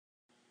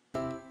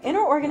In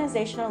her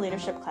organizational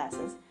leadership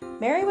classes,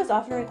 Mary was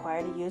often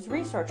required to use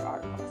research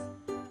articles.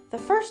 The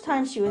first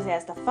time she was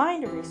asked to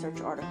find a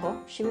research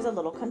article, she was a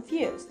little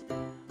confused.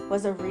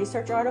 Was a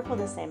research article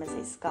the same as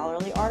a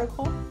scholarly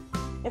article?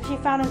 If she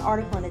found an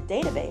article in a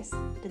database,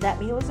 did that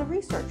mean it was a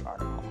research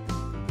article?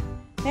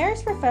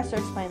 Mary's professor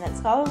explained that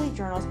scholarly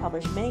journals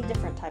publish many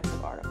different types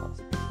of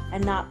articles,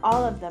 and not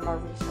all of them are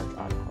research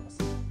articles.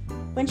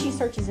 When she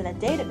searches in a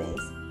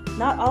database,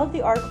 not all of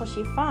the articles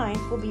she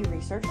finds will be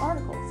research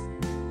articles.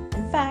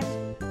 In fact,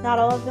 not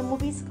all of them will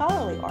be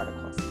scholarly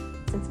articles,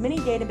 since many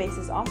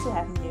databases also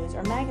have news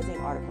or magazine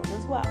articles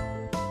as well.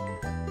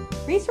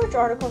 Research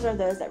articles are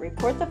those that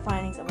report the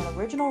findings of an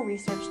original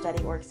research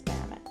study or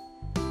experiment.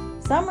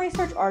 Some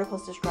research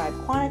articles describe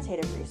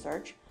quantitative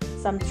research,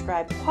 some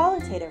describe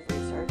qualitative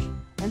research,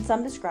 and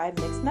some describe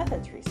mixed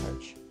methods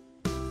research.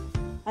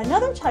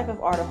 Another type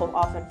of article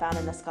often found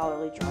in a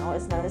scholarly journal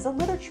is known as a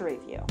literature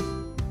review.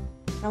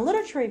 In a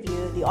literature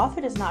review, the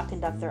author does not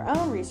conduct their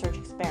own research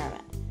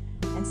experiment.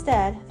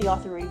 Instead, the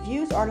author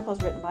reviews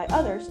articles written by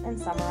others and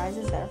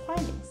summarizes their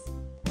findings.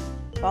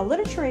 While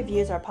literature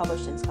reviews are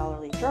published in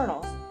scholarly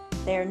journals,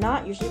 they are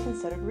not usually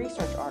considered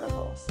research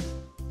articles.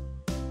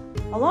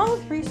 Along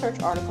with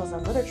research articles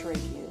and literature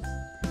reviews,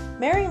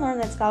 Mary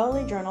learned that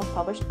scholarly journals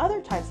publish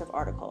other types of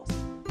articles,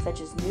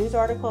 such as news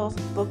articles,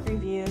 book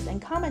reviews,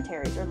 and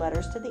commentaries or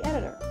letters to the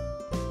editor.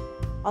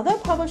 Although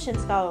published in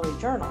scholarly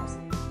journals,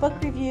 book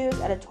reviews,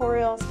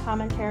 editorials,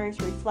 commentaries,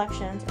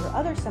 reflections, or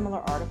other similar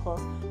articles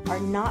are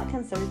not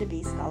considered to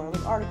be scholarly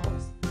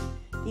articles.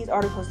 These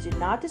articles do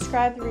not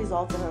describe the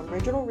results of an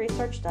original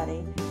research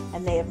study,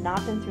 and they have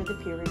not been through the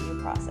peer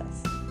review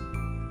process.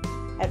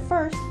 At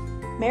first,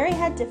 Mary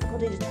had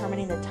difficulty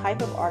determining the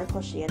type of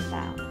article she had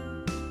found.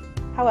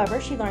 However,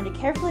 she learned to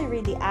carefully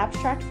read the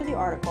abstract for the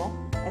article,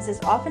 as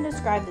this often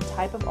described the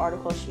type of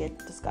article she had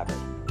discovered.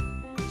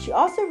 She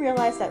also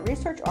realized that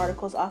research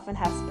articles often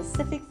have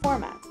specific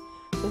formats,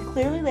 with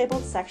clearly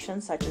labeled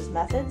sections such as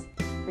methods,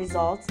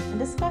 results, and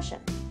discussion.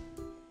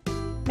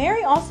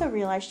 Mary also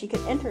realized she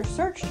could enter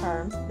search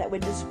terms that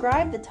would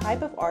describe the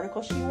type of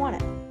article she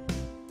wanted.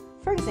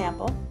 For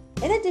example,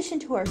 in addition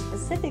to her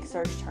specific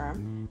search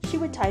term, she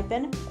would type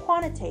in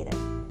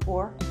quantitative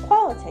or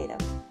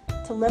qualitative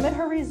to limit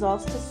her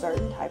results to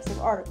certain types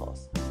of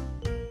articles.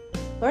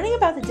 Learning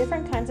about the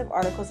different kinds of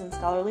articles in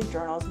scholarly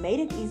journals made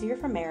it easier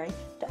for Mary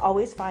to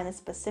always find the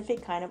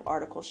specific kind of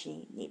article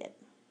she needed.